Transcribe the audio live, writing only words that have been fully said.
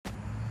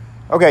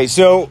Okay,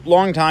 so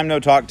long time no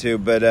talk to,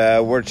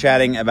 but we're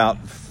chatting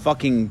about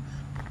fucking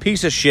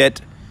piece of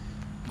shit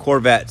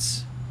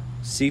Corvettes,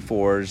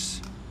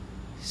 C4s,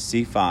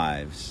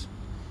 C5s,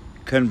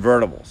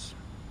 convertibles.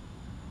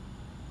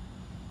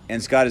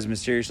 And Scott has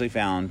mysteriously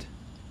found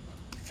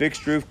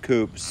fixed roof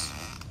coupes,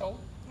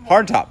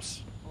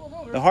 hardtops.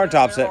 The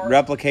hardtops that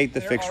replicate the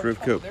fixed roof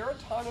coupe. There are a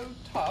ton of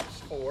tops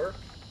for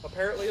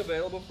apparently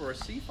available for a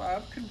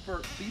C5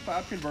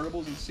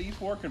 convertibles and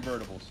C4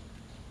 convertibles.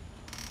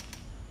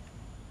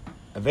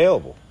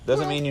 Available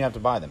doesn't mean you have to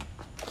buy them.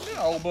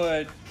 No,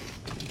 but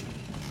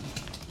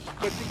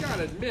you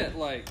gotta admit,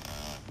 like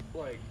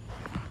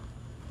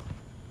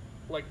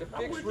the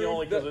fixed roof.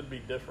 Only because it'd be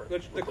different.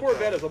 The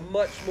Corvette is a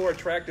much more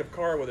attractive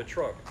car with a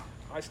trunk.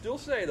 I still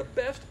say the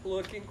best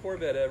looking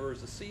Corvette ever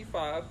is the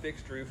C5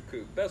 fixed roof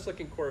coupe. Best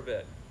looking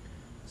Corvette.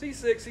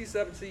 C6,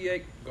 C7,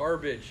 C8,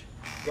 garbage,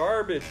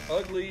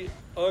 ugly.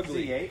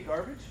 C8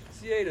 garbage?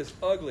 C8 is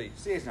ugly.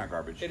 C8's not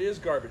garbage. It is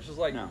garbage. It's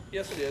like, no.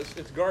 Yes, it is.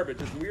 It's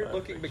garbage. It's weird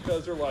looking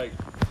because they're like,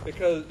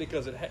 because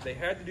they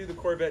had to do the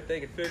Corvette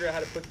thing and figure out how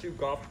to put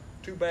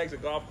two bags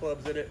of golf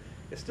clubs in it.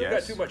 It's still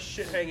got too much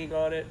shit hanging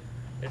on it.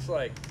 It's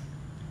like,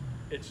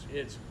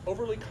 it's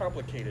overly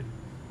complicated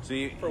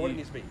for what it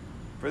needs to be.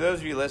 For those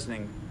of you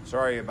listening,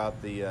 sorry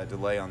about the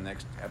delay on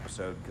next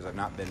episode because I've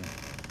not been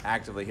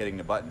actively hitting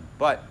the button.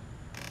 But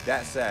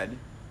that said,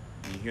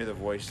 you hear the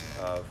voice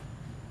of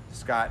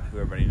Scott, who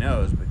everybody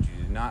knows, but you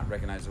did not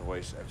recognize the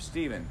voice of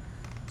Steven.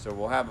 So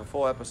we'll have a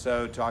full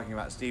episode talking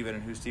about Steven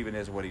and who Steven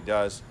is, what he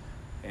does,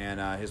 and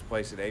his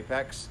place at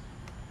Apex.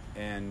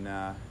 And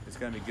it's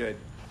going to be good.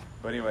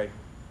 But anyway,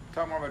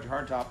 talk more about your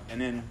hardtop and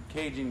then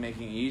caging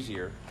making it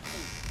easier,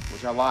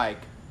 which I like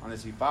on the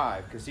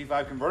C5, because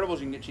C5 convertibles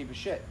you can get cheap as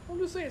shit. I'm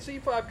just saying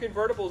C5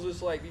 convertibles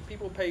is like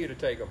people pay you to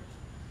take them.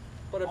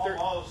 But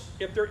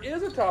if there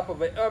is a top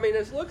of it, I mean,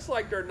 it looks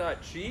like they're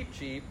not cheap,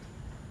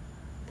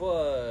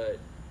 but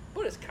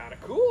it's kind of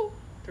cool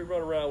to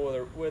run around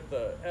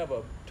have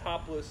a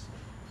topless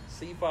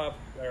C5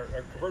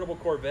 or convertible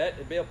Corvette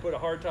and be able to put a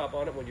hardtop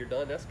on it when you're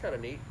done. That's kind of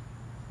neat.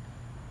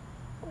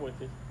 I'm with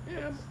you.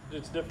 Yeah,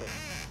 it's different.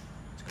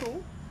 It's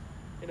cool.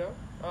 You know,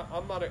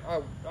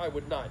 I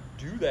would not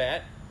do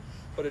that,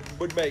 but it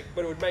would make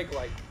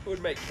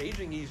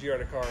caging easier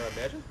on a car, I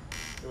imagine.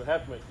 It would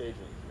have to make caging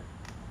easier.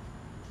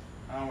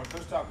 We're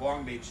supposed to talk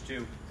Long Beach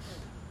too.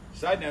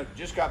 Side note,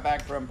 just got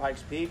back from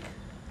Pikes Peak.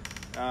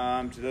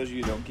 To those of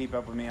you who don't keep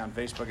up with me on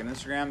Facebook and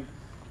Instagram,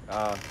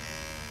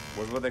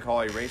 was what they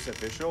call a race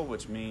official,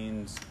 which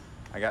means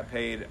I got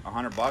paid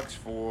 $100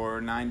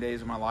 for 9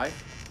 days of my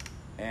life,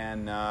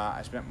 and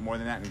I spent more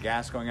than that in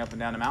gas going up and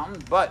down the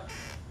mountain. But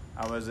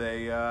I was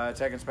a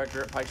tech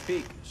inspector at Pikes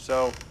Peak,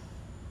 so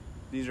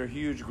these are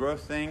huge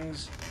growth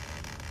things.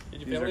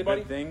 Did you fail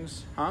anybody? Good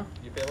things, huh?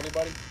 Did you fail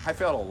anybody? I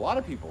failed a lot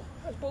of people.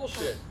 That's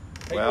bullshit.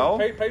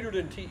 Pedro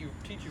didn't teach you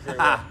very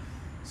well.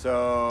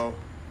 So,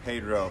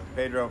 Pedro,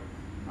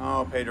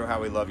 oh Pedro,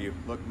 how we love you.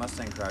 Look,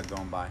 Mustang crowd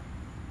going by.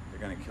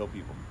 They're gonna kill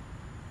people.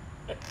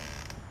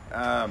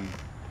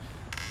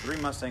 3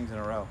 Mustangs in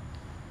a row.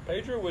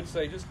 Pedro would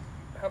say, just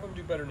have them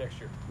do better next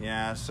year.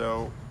 Yeah.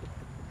 So,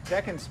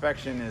 tech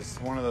inspection is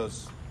one of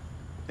those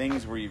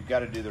things where you've got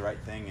to do the right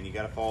thing and you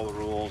got to follow the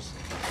rules.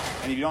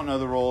 And if you don't know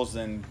the rules,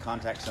 then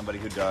contact somebody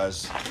who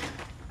does.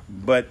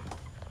 But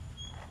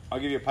I'll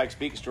give you a Pikes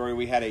Peak story.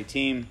 We had a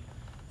team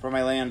from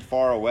a land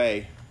far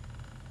away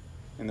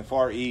in the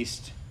Far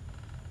East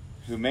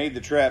who made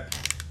the trip,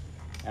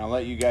 and I'll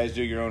let you guys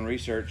do your own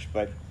research,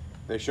 but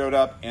they showed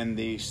up in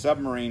the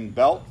submarine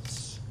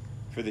belts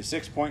for the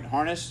 6-point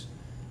harness.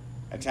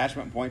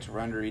 Attachment points were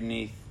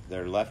underneath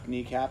their left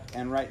kneecap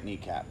and right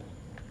kneecap.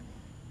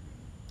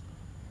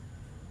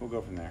 We'll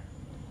go from there.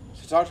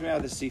 So talk to me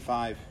about this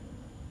C5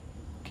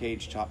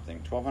 cage top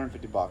thing.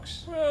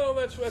 $1,250. Well,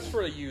 that's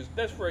for a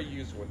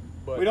used one.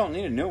 But we don't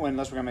need a new one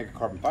unless we're gonna make a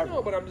carbon fiber.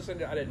 No, but I'm just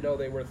saying I didn't know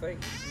they were a thing.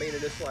 I mean,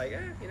 it's like,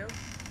 you know.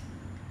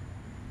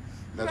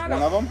 That's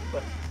one of them.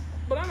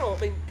 But I don't.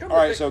 I mean, all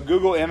right. So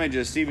Google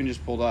Images, Steven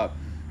just pulled up.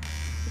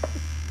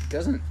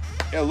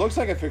 It looks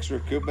like a fixed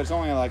roof coupe, but it's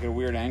only like a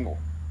weird angle.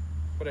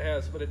 But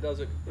it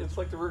doesn't. It's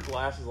like the rear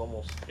glass is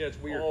almost. Yeah, it's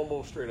weird.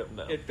 Almost straight up and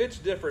down. It fits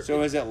different.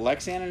 So is it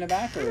Lexan in the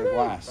back or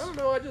glass? I don't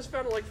know. I just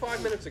found it like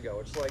 5 minutes ago.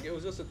 It's like it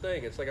was just a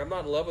thing. It's like I'm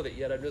not in love with it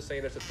yet. I'm just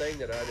saying it's a thing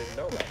that I didn't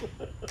know about.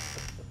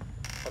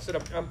 I said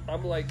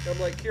I'm like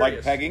curious.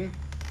 Like pegging?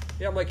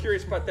 Yeah, I'm like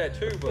curious about that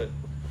too, but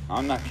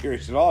I'm not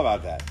curious at all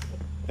about that.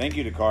 Thank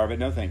you to Car, but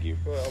no thank you.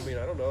 Well, I mean,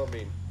 I don't know.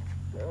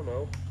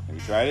 Have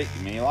you tried it?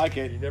 You may like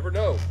it. You never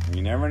know.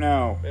 You never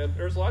know. And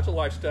there's lots of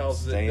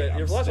lifestyles that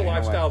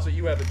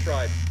you haven't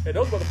tried, and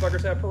those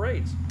motherfuckers have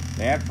parades.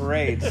 They have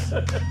parades,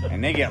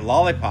 and they get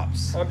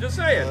lollipops. I'm just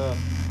saying.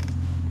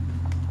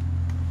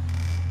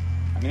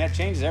 I mean, that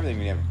changes everything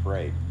when you have a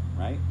parade,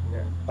 right?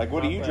 Yeah. Like,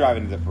 what do you drive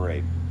into the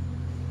parade?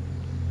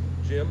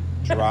 Jim.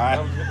 Drive.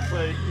 I was going to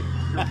say,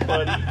 your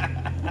buddy.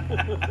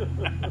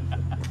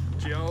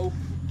 Joe.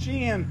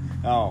 Jim.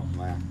 Oh,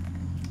 man.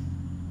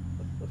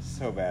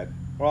 So bad.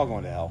 We're all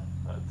going to hell.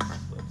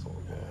 That's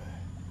horrible.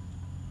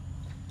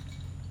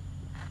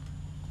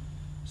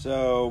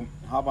 So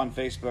hop on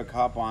Facebook,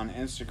 hop on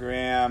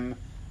Instagram.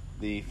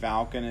 The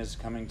Falcon is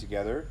coming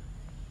together.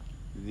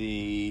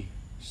 The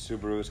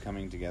Subaru is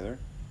coming together.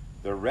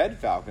 The Red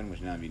Falcon, which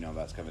none of you know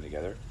about, is coming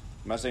together.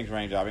 Mustang's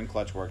running jobbing.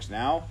 Clutch works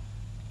now.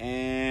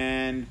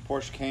 And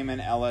Porsche Cayman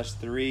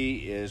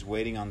LS3 is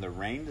waiting on the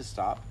rain to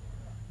stop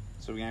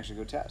so we can actually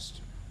go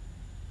test.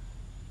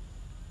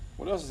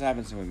 What else has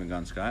happened since we've been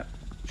gone, Scott?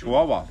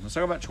 Chihuahua. Let's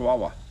talk about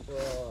Chihuahua.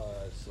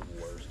 It's the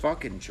worst.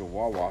 Fucking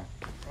Chihuahua.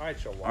 All right,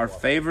 Chihuahua. Our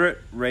favorite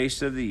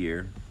race of the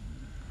year.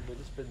 We've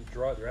just been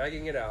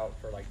dragging it out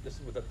for like, this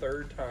is the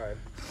third time.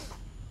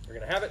 They're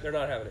going to have it, they're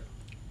not having it.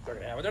 They're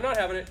going to have it, they're not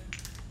having it.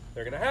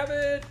 They're going to have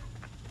it.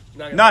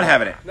 Not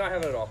having it. Not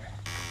having it at all.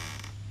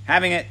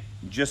 Having it,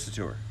 just the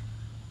tour.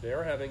 They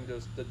are having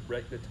the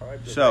time.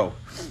 So,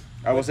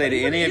 I will say to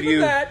any of you...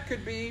 that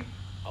could be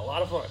a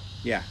lot of fun.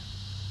 Yeah.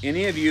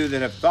 Any of you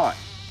that have thought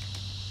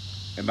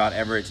about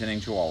ever attending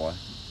Chihuahua,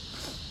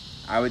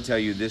 I would tell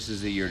you this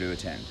is the year to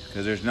attend.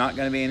 Because there's not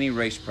going to be any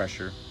race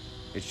pressure.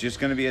 It's just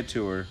going to be a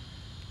tour.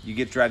 You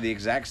get to drive the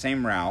exact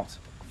same route.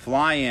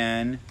 Fly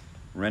in,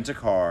 rent a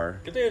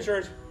car. Get the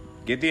insurance.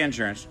 Get the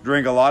insurance.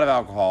 Drink a lot of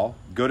alcohol.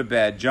 Go to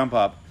bed. Jump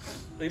up.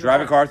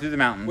 Drive a car through the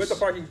mountains. With the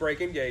parking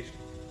brake engaged.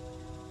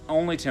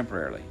 Only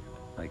temporarily.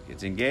 Like,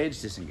 it's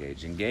engaged,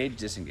 disengaged. Engaged,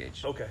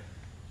 disengaged. Okay.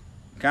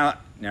 Kind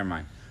of, never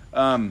mind.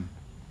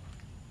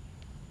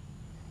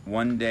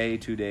 1 day,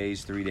 2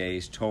 days, 3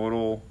 days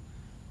total.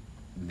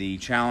 The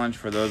challenge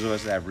for those of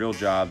us that have real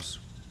jobs,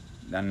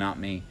 not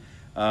me,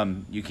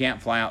 you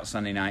can't fly out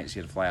Sunday night, so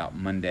you have to fly out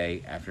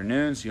Monday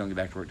afternoon, so you don't get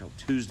back to work till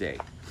Tuesday.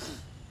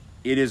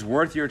 It is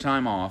worth your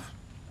time off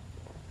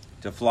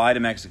to fly to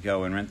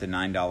Mexico and rent the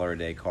 $9 a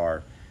day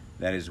car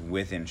that is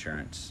with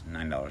insurance,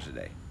 $9 a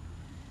day.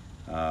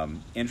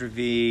 Entry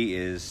fee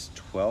is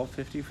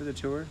 $12.50 for the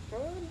tour.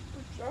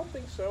 I don't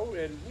think so,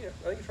 and yeah,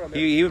 I think it's around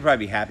there. He would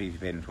probably be happy if you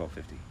paid him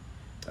 $12.50.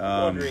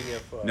 I'm wondering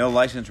if no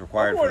license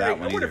required for that one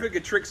I wonder either. if we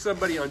could trick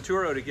somebody on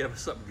Turo to give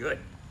us something good.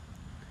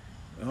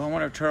 Oh, I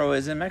wonder if Turo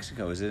is in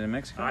Mexico. Is it in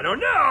Mexico? I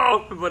don't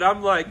know, but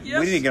I'm like, yes.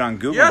 We need to get on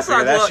Google Yes, and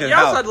figure that shit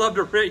out. I'd love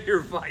to rent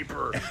your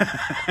Viper.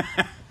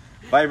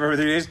 Viper for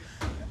 3 days.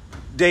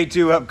 Day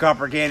 2 up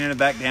Copper Canyon and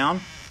back down.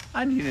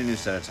 I need a new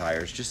set of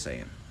tires, just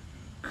saying.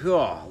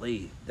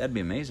 Golly, that'd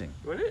be amazing.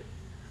 Wouldn't it?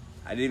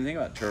 I didn't even think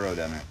about Turo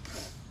down there.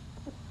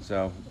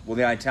 So, well,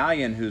 the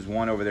Italian who's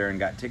won over there and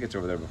got tickets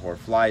over there before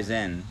flies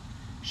in,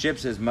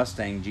 ships his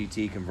Mustang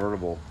GT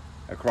convertible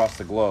across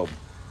the globe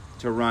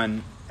to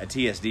run a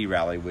TSD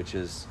rally, which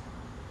is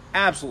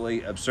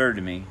absolutely absurd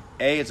to me.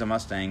 A, it's a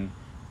Mustang.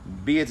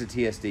 B, it's a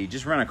TSD.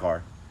 Just rent a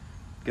car.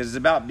 Because it's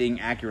about being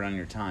accurate on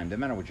your time. Doesn't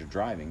matter what you're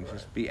driving. Right.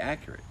 Just be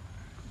accurate.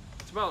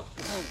 It's about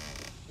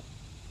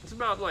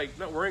like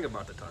not worrying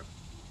about the time.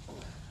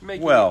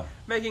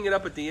 Making it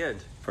up at the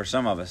end. For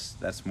some of us,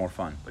 that's more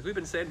fun. Like we've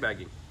been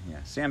sandbagging.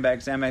 Yeah,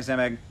 sandbag.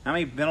 How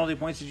many penalty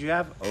points did you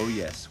have? Oh,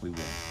 yes, we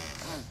win.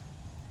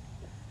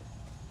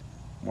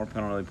 More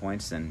penalty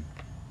points than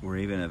were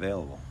even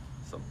available.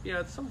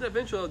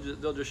 Eventually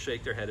they'll just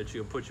shake their head at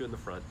you and put you in the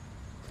front.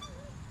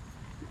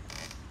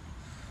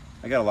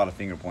 I got a lot of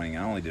finger pointing.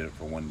 I only did it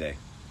for 1 day.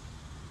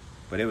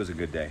 But it was a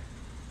good day.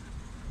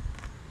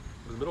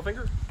 With the middle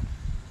finger?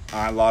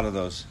 A lot of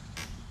those.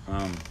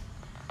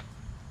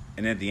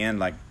 And at the end,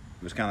 like,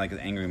 it was kind of like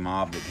an angry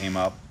mob that came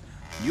up.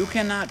 You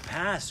cannot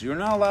pass. You're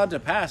not allowed to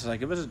pass.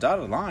 Like, it was a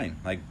dotted line.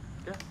 Like,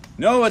 yeah.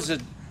 No,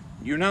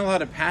 you're not allowed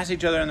to pass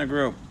each other in the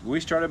group. We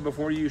started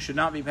before you. You should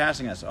not be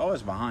passing us. Oh,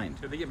 it's behind.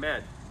 They get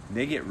mad.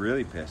 They get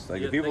really pissed.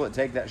 Like, the people that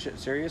take that shit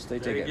serious, they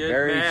take it get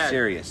very mad.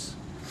 serious.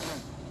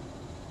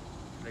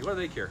 Like, what do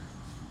they care?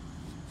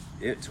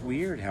 It's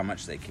weird how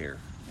much they care,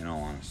 in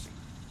all honesty.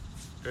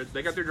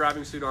 They got their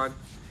driving suit on.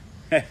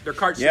 Their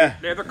cart suit. Yeah.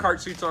 They have their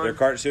cart suits on. Their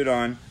cart suit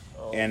on,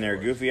 and their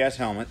Lord. goofy-ass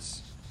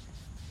helmets.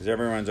 Because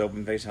everyone's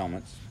open-face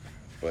helmets.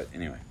 But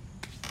anyway.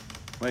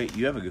 Wait,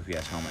 you have a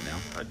goofy-ass helmet now.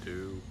 I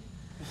do.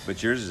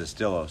 But yours is a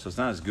Stillo, so it's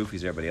not as goofy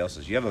as everybody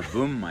else's. You have a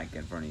boom mic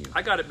in front of you.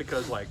 I got it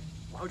because, like,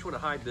 why would you want to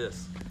hide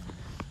this?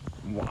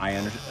 Well, I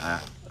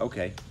understand.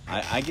 Okay.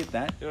 I get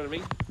that. You know what I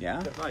mean?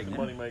 Yeah. Like, Yeah.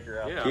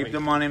 Moneymaker out. Yeah. Keep the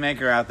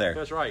moneymaker out there.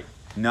 That's right.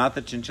 Not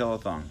the chinchilla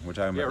thong. We're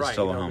talking about the right.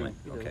 Stillo You know, helmet.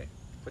 you know, Okay.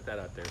 Put that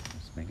out there.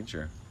 Just making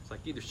sure. It's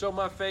like either show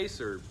my face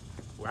or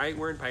I ain't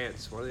wearing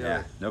pants. One or the Yeah.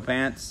 other. No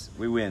pants.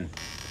 We win.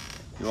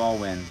 You all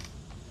win.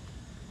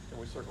 And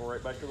we circle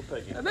right back to the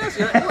pegging. And that's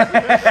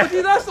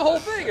the whole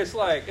thing. It's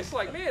like,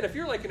 man, if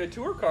you're like in a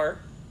tour car,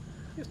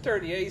 just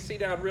turn the AC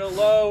down real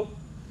low,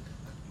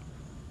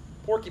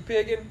 porky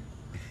pigging.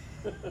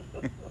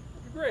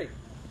 Great.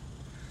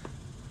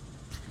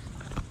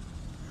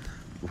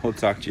 We'll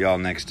talk to y'all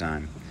next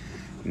time.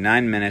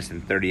 9 minutes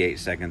and 38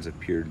 seconds of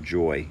pure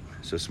joy.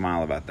 So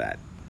smile about that.